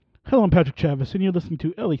Hello, I'm Patrick Chavis, and you're listening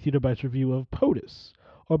to LA Theater Bytes review of POTUS,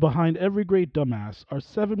 or Behind Every Great Dumbass Are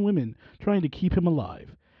 7 Women Trying to Keep Him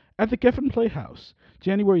Alive, at the Geffen Playhouse,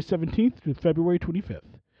 January 17th through February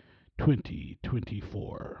 25th,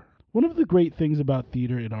 2024. One of the great things about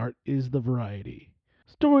theater and art is the variety.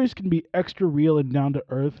 Stories can be extra real and down to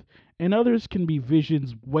earth, and others can be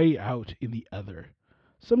visions way out in the other,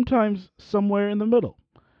 sometimes somewhere in the middle.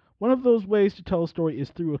 One of those ways to tell a story is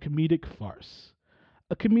through a comedic farce.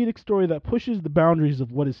 A comedic story that pushes the boundaries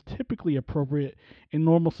of what is typically appropriate in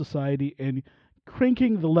normal society and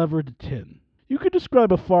cranking the lever to 10. You could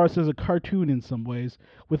describe a farce as a cartoon in some ways,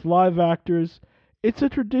 with live actors. It's a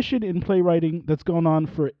tradition in playwriting that's gone on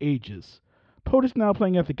for ages. POTUS, now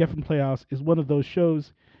playing at the Geffen Playhouse, is one of those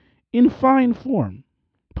shows in fine form.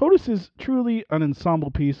 POTUS is truly an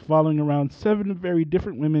ensemble piece following around 7 very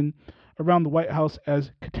different women around the White House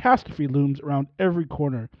as catastrophe looms around every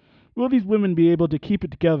corner. Will these women be able to keep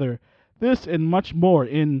it together? This and much more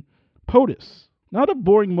in POTUS. Not a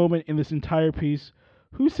boring moment in this entire piece.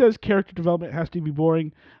 Who says character development has to be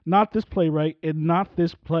boring? Not this playwright and not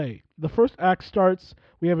this play. The first act starts,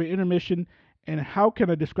 we have an intermission, and how can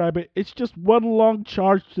I describe it? It's just one long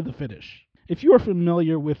charge to the finish. If you are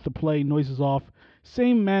familiar with the play Noises Off,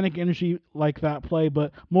 same manic energy like that play,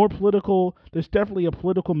 but more political. There's definitely a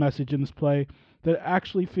political message in this play that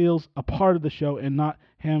actually feels a part of the show and not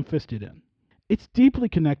ham-fisted in. It's deeply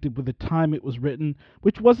connected with the time it was written,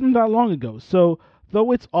 which wasn't that long ago, so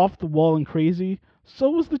though it's off the wall and crazy, so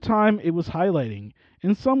was the time it was highlighting.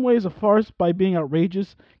 In some ways, a farce, by being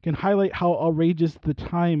outrageous, can highlight how outrageous the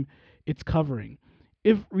time it's covering.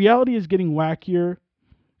 If reality is getting wackier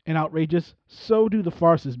and outrageous, so do the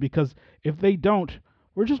farces, because if they don't,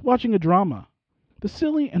 we're just watching a drama. The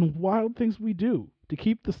silly and wild things we do to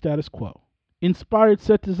keep the status quo. Inspired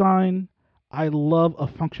set design. I love a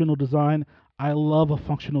functional design.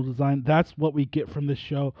 That's what we get from this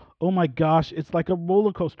show. Oh my gosh, it's like a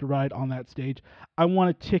roller coaster ride on that stage. I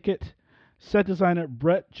want a ticket. Set designer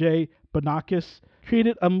Brett J. Banakis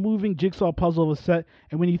created a moving jigsaw puzzle of a set,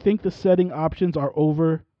 and when you think the setting options are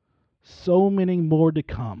over, so many more to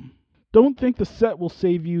come. Don't think the set will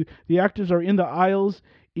save you. The actors are in the aisles,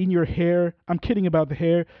 in your hair. I'm kidding about the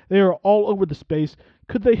hair. They are all over the space.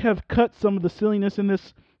 Could they have cut some of the silliness in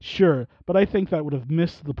this? Sure, but I think that would have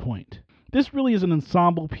missed the point. This really is an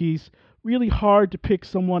ensemble piece. Really hard to pick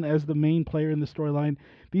someone as the main player in the storyline.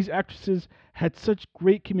 These actresses had such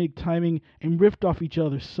great comedic timing and riffed off each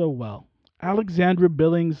other so well. Alexandra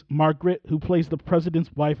Billings, Margaret, who plays the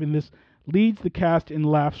president's wife in this, leads the cast in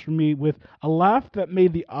laughs for me, with a laugh that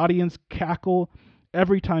made the audience cackle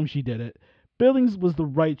every time she did it. Billings was the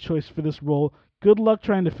right choice for this role. Good luck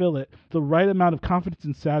trying to fill it. The right amount of confidence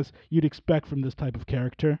and sass you'd expect from this type of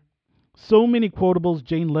character. So many quotables.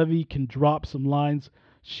 Jane Levy can drop some lines.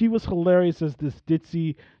 She was hilarious as this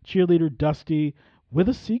ditzy cheerleader Dusty with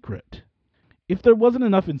a secret. If there wasn't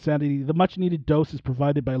enough insanity, the much-needed dose is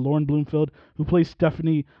provided by Lauren Bloomfield, who plays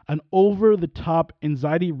Stephanie, an over-the-top,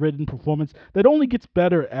 anxiety-ridden performance that only gets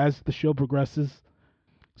better as the show progresses.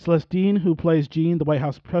 Celestine, who plays Jean, the White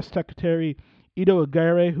House press secretary, Ido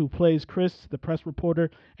Aguirre, who plays Chris, the press reporter,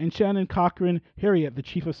 and Shannon Cochran, Harriet, the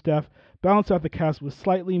chief of staff, balance out the cast with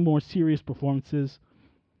slightly more serious performances.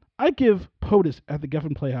 I give POTUS at the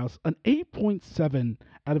Geffen Playhouse an 8.7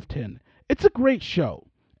 out of 10. It's a great show.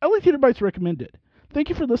 LA Theater Bytes recommended. Thank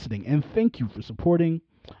you for listening, and thank you for supporting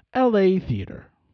LA Theater.